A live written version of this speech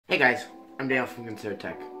Hey guys, I'm Dale from Consider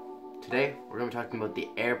Tech. Today we're going to be talking about the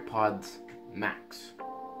Airpods Max.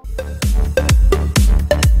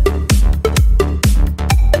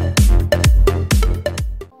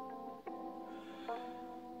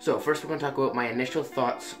 So first we're going to talk about my initial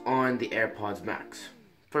thoughts on the Airpods Max.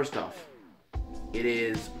 First off, it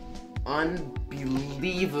is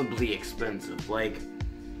unbelievably expensive. Like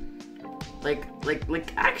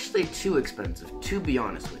actually too expensive, to be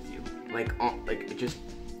honest with you.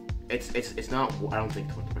 It's not, I don't think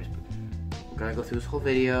it's worth the price, but we're gonna go through this whole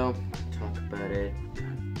video, talk about it,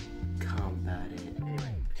 combat it,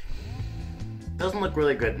 anyway. Doesn't look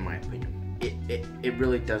really good in my opinion. It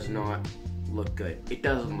really does not look good. It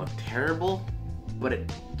doesn't look terrible, but it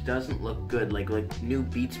doesn't look good. Like new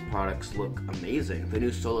Beats products look amazing. The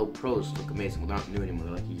new Solo Pros look amazing. Well, they're not new anymore,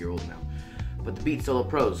 they're like a year old now. But the Beats Solo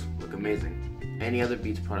Pros look amazing. Any other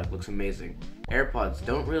Beats product looks amazing. AirPods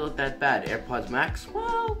don't really look that bad. AirPods Max,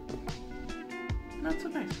 well, not so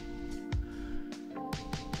nice.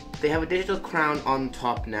 They have a digital crown on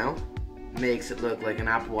top now. Makes it look like an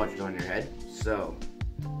Apple Watch is on your head. So,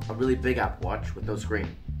 a really big Apple Watch with no screen.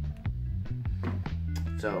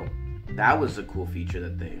 So, that was a cool feature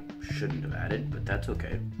that they shouldn't have added, but that's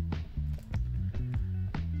okay.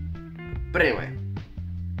 But anyway,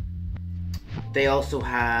 they also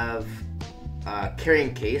have a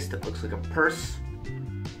carrying case that looks like a purse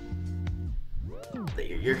that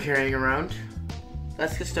you're carrying around.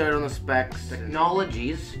 Let's get started on the specs.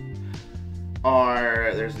 Technologies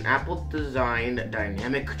are, there's an Apple designed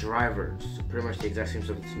dynamic drivers, so pretty much the exact same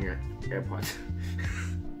stuff that's in your AirPods.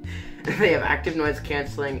 They have active noise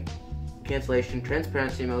cancellation,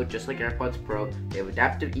 transparency mode, just like AirPods Pro. They have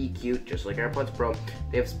adaptive EQ, just like AirPods Pro.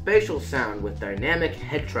 They have spatial sound with dynamic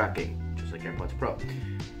head tracking, just like AirPods Pro.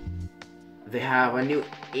 They have a new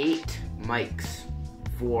 8 mics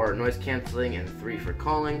for noise cancelling and 3 for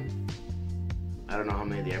calling. I don't know how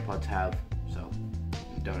many the AirPods have, so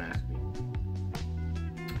don't ask me.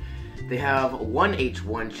 They have one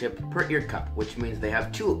H1 chip per ear cup, which means they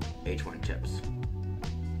have 2 H1 chips.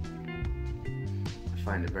 I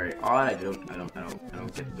find it very odd. I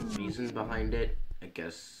don't get the reason behind it. I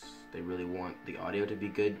guess they really want the audio to be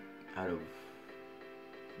good out of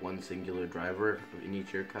one singular driver in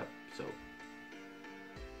each ear cup, so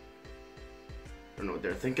I don't know what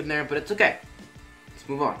they're thinking there, but it's okay. Let's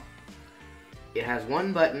move on. It has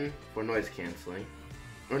one button for noise cancelling,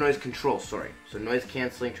 or noise control, sorry. So noise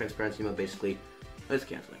cancelling, transparency mode, basically noise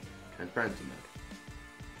cancelling, transparency mode.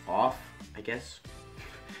 Off, I guess.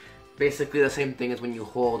 Basically the same thing as when you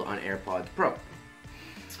hold on AirPods Pro.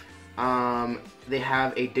 They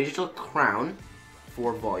have a digital crown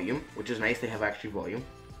for volume, which is nice. They have actually volume.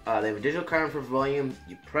 They have a digital crown for volume.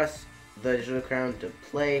 You press the digital crown to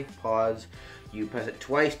play, pause. You press it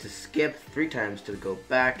twice to skip, 3 times to go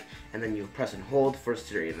back, and then you press and hold for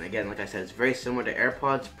stereo. And again, like I said, it's very similar to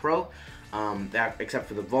AirPods Pro, except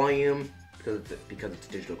for the volume, because it's a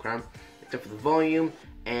digital crown, except for the volume,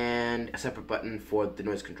 and a separate button for the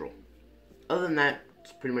noise control. Other than that,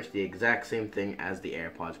 it's pretty much the exact same thing as the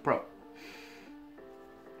AirPods Pro.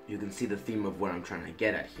 You can see the theme of what I'm trying to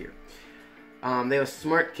get at here. They have a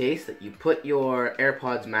smart case that you put your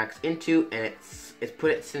AirPods Max into, and it's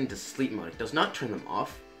put it into sleep mode. It does not turn them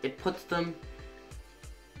off. It puts them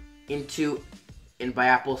into, and by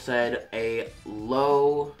Apple said, a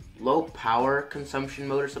low power consumption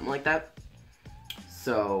mode or something like that.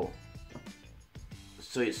 So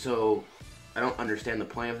I don't understand the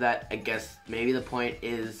point of that. I guess maybe the point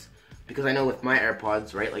is, because I know with my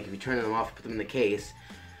AirPods, right, like if you turn them off, put them in the case,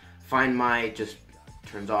 Find My just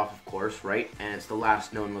turns off, of course, right? And it's the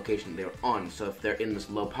last known location they were on. So if they're in this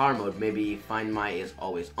low power mode, maybe Find My is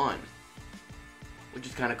always on, which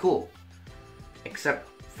is kind of cool. Except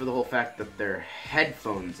for the whole fact that they're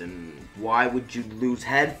headphones, and why would you lose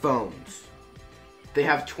headphones? They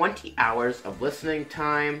have 20 hours of listening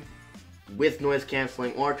time with noise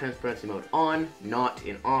cancelling or transparency mode on, not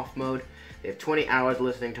in off mode. They have 20 hours of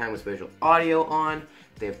listening time with spatial audio on.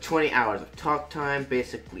 They have 20 hours of talk time.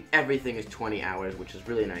 Basically everything is 20 hours, which is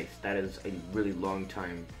really nice. That is a really long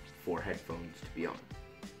time for headphones to be on.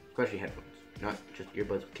 Especially headphones, not just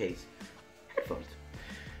earbuds with case. Headphones.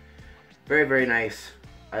 Very, very nice.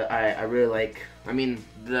 I really like, I mean,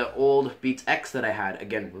 the old Beats X that I had,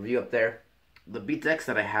 again, review up there. The Beats X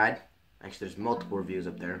that I had, actually there's multiple reviews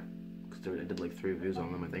up there, because I did like 3 reviews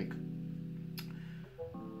on them, I think.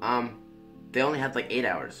 They only had like 8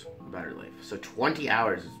 hours of battery life, so 20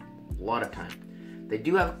 hours is a lot of time. They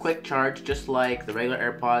do have a quick charge, just like the regular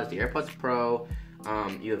AirPods, the AirPods Pro.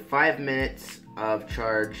 You have 5 minutes of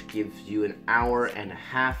charge, gives you an hour and a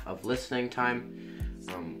half of listening time.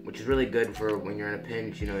 which is really good for when you're in a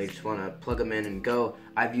pinch. You know, you just want to plug them in and go.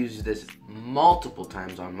 I've used this multiple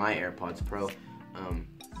times on my AirPods Pro.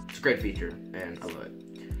 It's a great feature, and I love it.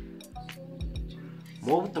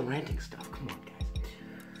 More with the ranting stuff. Come on,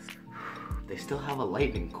 guys. They still have a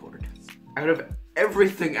lightning cord. Out of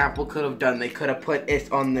everything Apple could have done, they could have put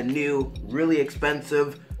it on the new, really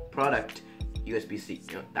expensive product, USB-C.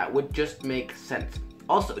 You know, that would just make sense.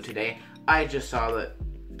 Also today, I just saw that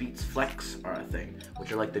Beats Flex are a thing,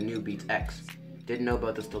 which are like the new Beats X. Didn't know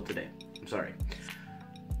about this till today. I'm sorry.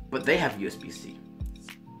 But they have USB-C.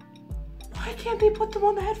 Why can't they put them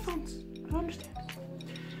on the headphones? I don't understand.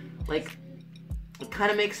 Like, it kind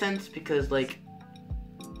of makes sense because, like,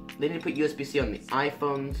 they need to put USB-C on the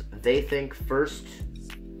iPhones, they think, first,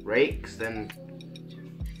 right? Because then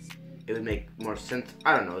it would make more sense.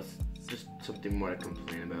 I don't know, it's just something more to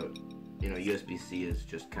complain about. You know, USB-C is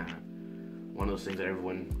just kind of one of those things that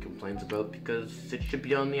everyone complains about because it should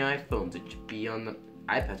be on the iPhones, it should be on the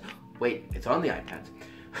iPads. Wait, it's on the iPads.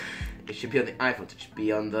 It should be on the iPhones, it should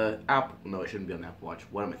be on the Apple. No, it shouldn't be on the Apple Watch.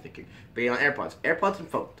 What am I thinking? Be on AirPods. AirPods and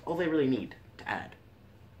phone. All they really need to add.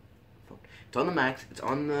 Phone. It's on the Max, it's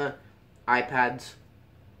on the iPads.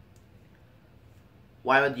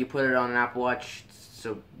 Why would you put it on an Apple Watch? It's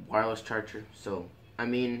a wireless charger. So, I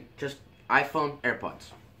mean, just iPhone,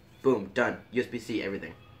 AirPods. Boom, done. USB-C,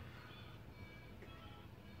 everything.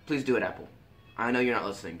 Please do it, Apple. I know you're not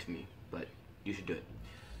listening to me, but you should do it.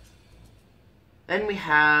 Then we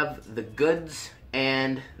have the goods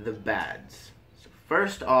and the bads. So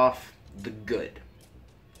first off, the good.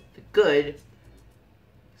 The good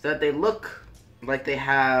is that they look like they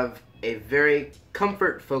have a very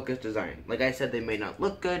comfort-focused design. Like I said, they may not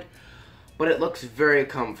look good, but it looks very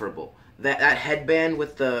comfortable. That headband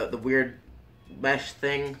with the weird mesh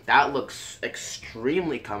thing, that looks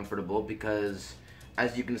extremely comfortable because,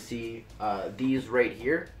 as you can see, these right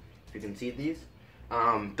here, if you can see these,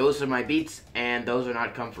 those are my Beats, and those are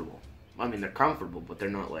not comfortable. I mean, they're comfortable, but they're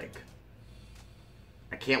not like,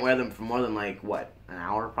 I can't wear them for more than like, what, an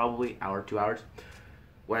hour probably? Hour, 2 hours?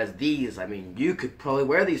 Whereas these, I mean, you could probably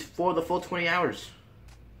wear these for the full 20 hours.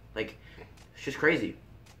 Like, it's just crazy.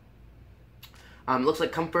 Looks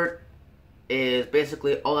like comfort is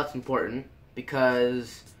basically all that's important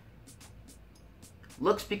because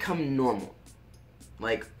looks become normal.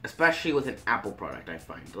 Like, especially with an Apple product, I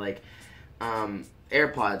find. Like,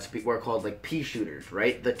 AirPods were called, like, pea shooters,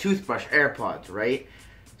 right? The toothbrush AirPods, right?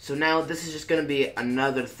 So now this is just going to be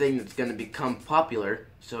another thing that's going to become popular,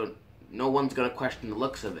 so no one's going to question the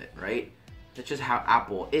looks of it, right? That's just how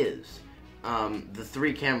Apple is.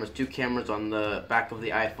 The two cameras on the back of the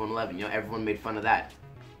iPhone 11, you know, everyone made fun of that.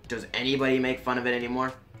 Does anybody make fun of it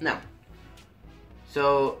anymore? No.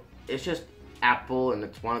 So, it's just Apple, and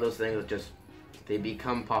it's one of those things that just, they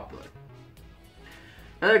become popular.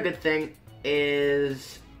 Another good thing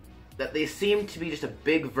is that they seem to be just a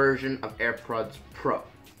big version of AirPods Pro,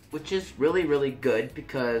 which is really, really good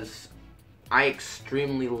because I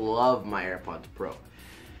extremely love my AirPods Pro.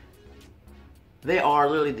 They are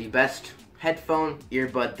literally the best headphone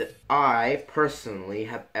earbud that I personally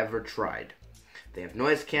have ever tried. They have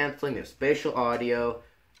noise canceling, they have spatial audio,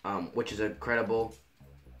 which is incredible.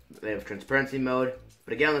 They have transparency mode,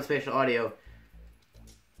 but again on the spatial audio,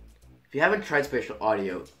 if you haven't tried spatial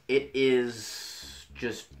audio, it is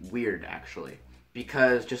just weird actually,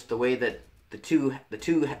 because just the way that the two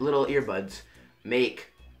little earbuds make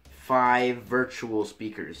 5 virtual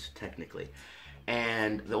speakers technically.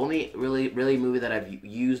 And the only really movie that I've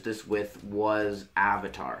used this with was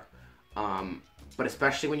Avatar. But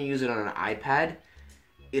especially when you use it on an iPad,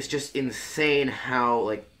 it's just insane how,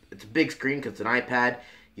 like, it's a big screen because it's an iPad.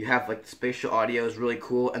 You have, like, the spatial audio is really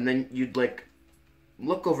cool, and then you'd, like,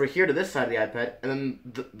 look over here to this side of the iPad, and then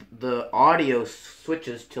the audio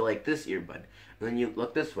switches to, like, this earbud. And then you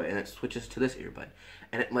look this way, and it switches to this earbud.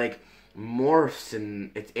 And it, like, morphs,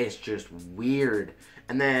 and it's just weird.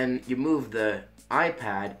 And then you move the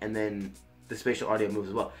iPad, and then the spatial audio moves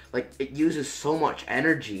as well. Like, it uses so much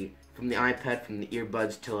energy from the iPad, from the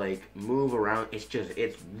earbuds to, like, move around. It's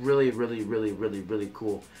really, really, really, really, really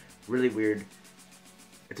cool. Really weird.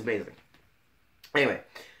 It's amazing. Anyway,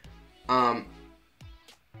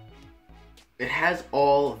 it has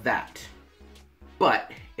all that,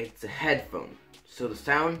 but it's a headphone. So the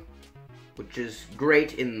sound, which is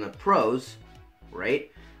great in the Pros, right?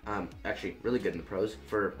 Actually, really good in the Pros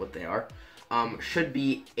for what they are. Should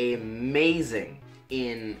be amazing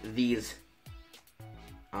in these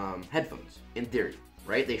headphones, in theory,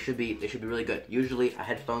 right? They should be really good. Usually, a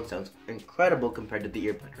headphone sounds incredible compared to the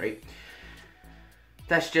earbud, right?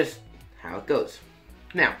 That's just how it goes.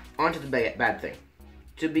 Now, on to the bad thing.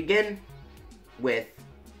 To begin, with,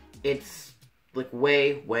 it's like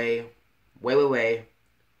way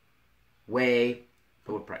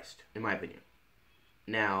overpriced, in my opinion.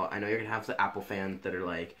 Now, I know you're going to have some Apple fans that are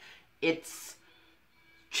like, it's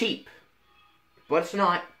cheap. But it's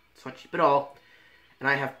not. It's not cheap at all. And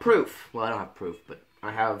I have proof. Well, I don't have proof, but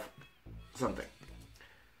I have something.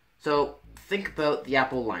 So, think about the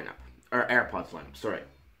Apple lineup. Or AirPods lineup, sorry.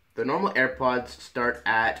 The normal AirPods start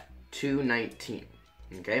at $219.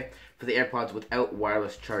 Okay? For the AirPods without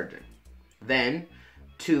wireless charging. Then,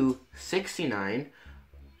 $269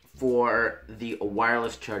 for the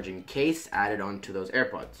wireless charging case added onto those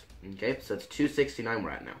AirPods. Okay, so that's $269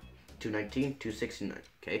 we're at now. $219, $269.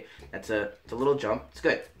 Okay, it's a little jump. It's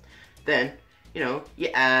good. Then, you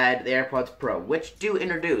add the AirPods Pro, which do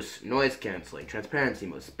introduce noise canceling, transparency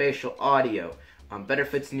mode, spatial audio, better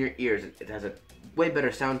fits in your ears. It has a way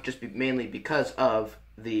better sound mainly because of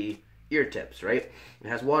the ear tips, right? It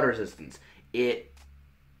has water resistance. It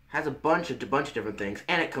has a bunch of different things,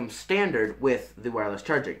 and it comes standard with the wireless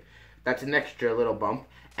charging. That's an extra little bump,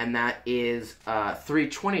 and that is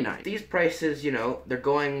 $329. These prices, they're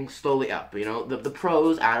going slowly up. The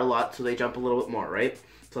pros add a lot, so they jump a little bit more, right?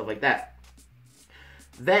 Stuff like that.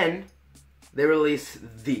 Then they release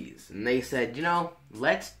these, and they said,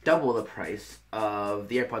 let's double the price of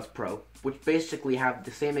the AirPods Pro, which basically have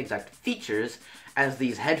the same exact features as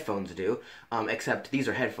these headphones do, except these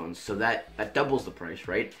are headphones, so that doubles the price,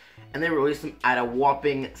 right? And they released them at a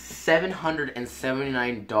whopping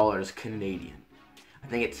 $779 Canadian. I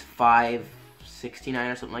think it's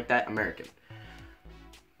 $569 or something like that, American.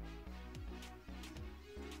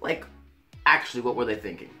 Like, actually, what were they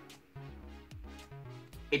thinking?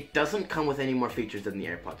 It doesn't come with any more features than the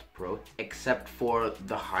AirPods Pro, except for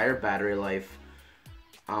the higher battery life.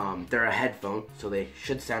 They're a headphone, so they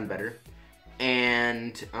should sound better.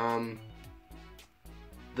 And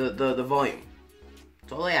the volume.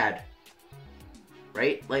 That's all they add.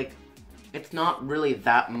 Right? Like, it's not really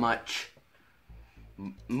that much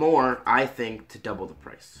more, I think, to double the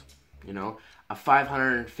price. A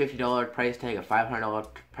 $550 price tag, a $500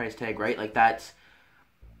 price tag, right? Like, that's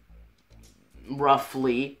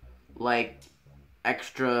roughly like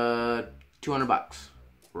extra $200,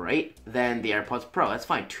 right? Then the AirPods Pro, that's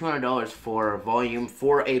fine. $200 for volume,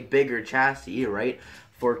 for a bigger chassis, right?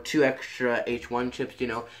 For 2 extra H1 chips,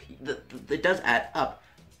 it does add up.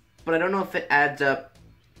 But I don't know if it adds up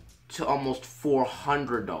to almost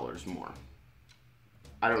 $400 more.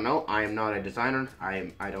 I don't know. I am not a designer.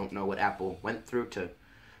 I don't know what Apple went through to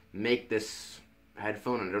make this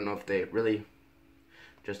headphone. I don't know if they really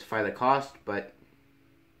justify the cost, but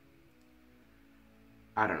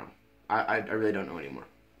I don't know. I really don't know anymore.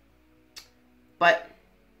 But,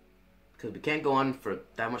 because we can't go on for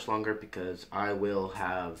that much longer, because I will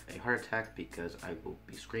have a heart attack, because I will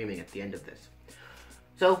be screaming at the end of this.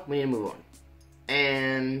 So, we need to move on.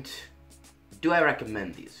 And, do I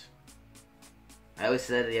recommend these? I always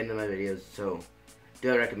say that at the end of my videos, so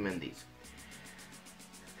do I recommend these?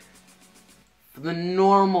 For the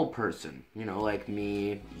normal person, like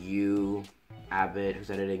me, you, Abbott,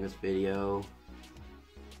 who's editing this video,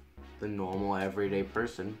 the normal everyday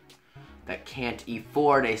person that can't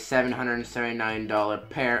afford a $779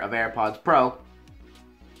 pair of AirPods Pro,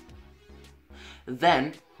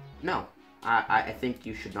 then, no, I think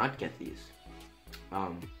you should not get these.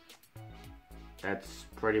 That's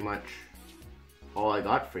pretty much all I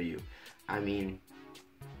got for you. I mean,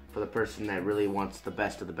 for the person that really wants the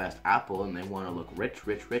best of the best Apple and they want to look rich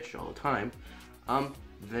all the time,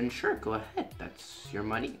 then sure, go ahead. That's your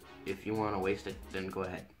money. If you want to waste it, then go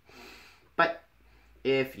ahead. But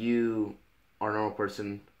if you are a normal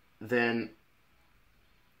person, then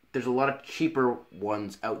there's a lot of cheaper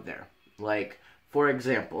ones out there. Like, for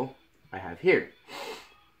example, I have here.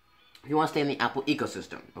 If you want to stay in the Apple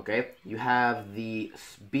ecosystem, okay, you have the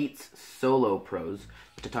Beats Solo Pros,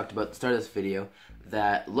 which I talked about at the start of this video,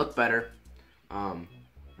 that look better.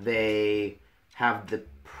 They have the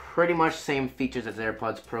pretty much same features as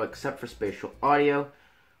AirPods Pro, except for spatial audio,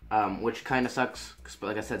 which kind of sucks, because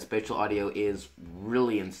like I said, spatial audio is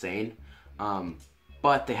really insane.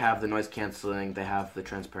 But they have the noise canceling, they have the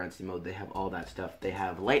transparency mode, they have all that stuff. They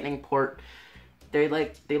have Lightning port. They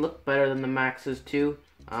look better than the Maxes too.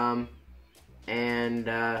 And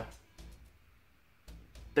they're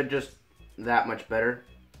just that much better,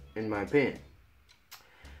 in my opinion.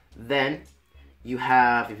 Then you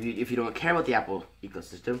have, if you don't care about the Apple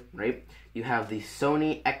ecosystem, right? You have the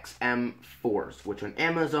Sony XM4s, which on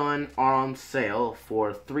Amazon are on sale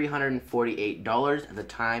for $348 at the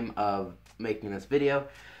time of making this video,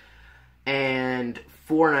 and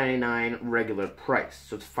 $499 regular price.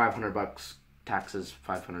 So it's $500 taxes,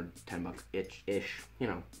 $510 ish.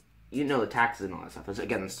 You know the taxes and all that stuff.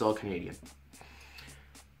 Again, it's still Canadian.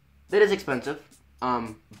 It is expensive.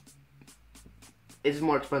 It's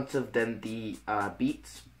more expensive than the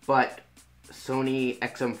Beats, but Sony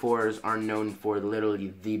XM4s are known for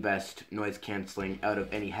literally the best noise canceling out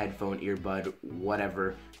of any headphone, earbud,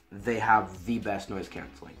 whatever. They have the best noise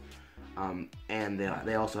canceling. And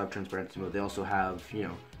they also have transparency mode. They also have,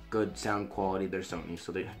 good sound quality. They're Sony,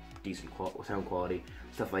 so they have decent sound quality,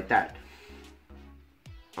 stuff like that.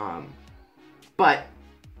 But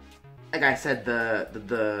like I said,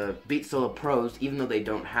 the Beats Solo Pros, even though they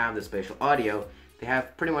don't have the spatial audio, they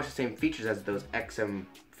have pretty much the same features as those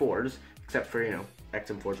XM4s, except for,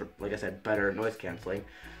 XM4s are, like I said, better noise canceling.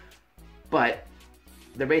 But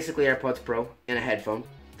they're basically AirPods Pro in a headphone.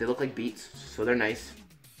 They look like Beats, so they're nice.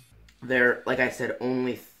 They're, like I said,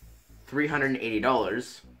 only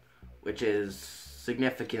 $380, which is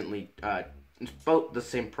significantly, it's about the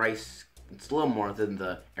same price. It's a little more than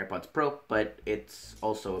the AirPods Pro, but it's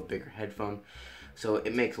also a bigger headphone, so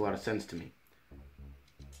it makes a lot of sense to me.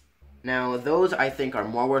 Now, those I think are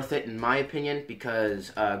more worth it in my opinion, because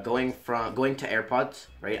going to AirPods,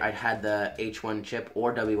 right? I had the H1 chip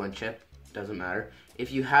or W1 chip, doesn't matter.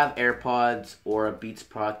 If you have AirPods or a Beats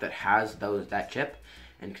product that has that chip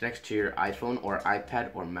and connects to your iPhone or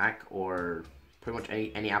iPad or Mac or pretty much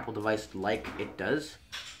any Apple device like it does.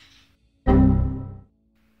 And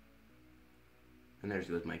there's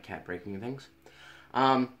my cat breaking things.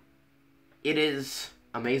 It is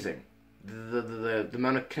amazing. The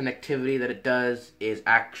amount of connectivity that it does is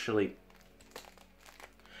actually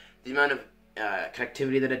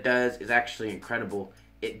incredible.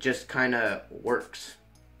 It just kind of works.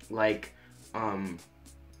 Like,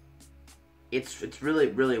 it's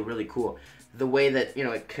really cool. The way that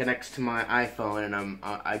it connects to my iPhone, and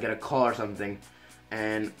I get a call or something,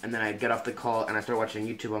 and then I get off the call and I start watching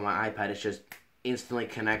YouTube on my iPad. It's just instantly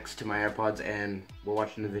connects to my AirPods and we're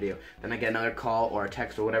watching the video. Then I get another call or a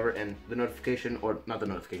text or whatever, and the notification, or not the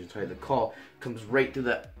notification, sorry, the call comes right through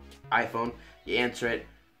the iPhone. You answer it,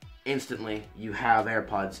 instantly you have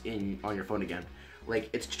AirPods on your phone again. Like,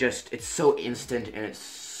 it's so instant and it's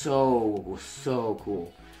so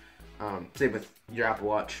cool. Same with your Apple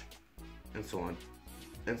Watch, and so on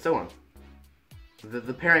and so on.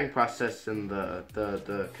 The pairing process and the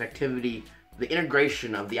connectivity, the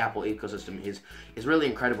integration of the Apple ecosystem is really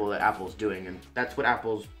incredible that Apple's doing, and that's what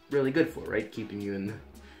Apple's really good for, right? Keeping you in the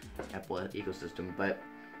Apple ecosystem. But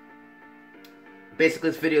basically,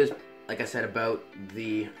 this video is, like I said, about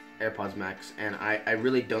the AirPods Max, and I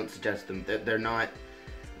really don't suggest them. They're not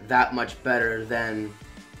that much better than,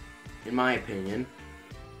 in my opinion.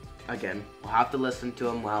 Again, we'll have to listen to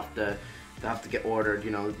them. They'll have to get ordered.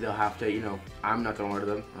 They'll have to. I'm not gonna order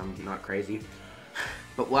them. I'm not crazy.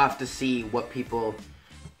 But we'll have to see what people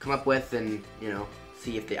come up with and,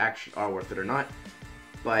 see if they actually are worth it or not.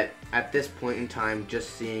 But at this point in time,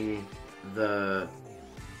 just seeing them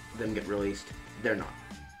get released, they're not.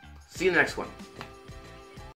 See you in the next one.